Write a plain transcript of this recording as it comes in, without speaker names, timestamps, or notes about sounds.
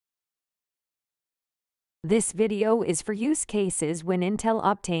This video is for use cases when Intel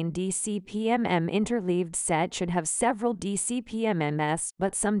Optane DCPMM interleaved set should have several DCPMMs,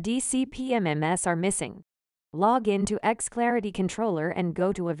 but some DCPMMs are missing. Log in to XClarity Controller and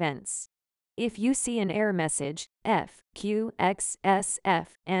go to Events. If you see an error message,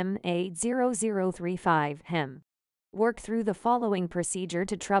 FQXSFMA0035M, work through the following procedure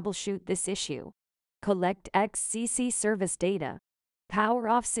to troubleshoot this issue. Collect XCC service data. Power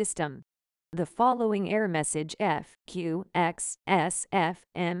off system. The following error message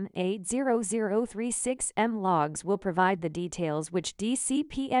FQXSFMA0036M logs will provide the details which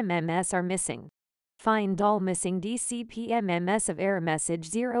DCPMMs are missing. Find all missing DCPMMs of error message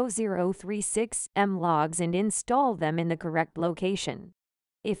 0036M logs and install them in the correct location.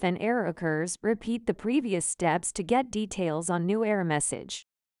 If an error occurs, repeat the previous steps to get details on new error message.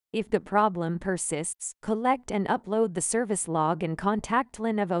 If the problem persists, collect and upload the service log and contact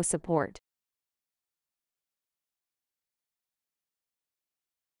Lenovo support.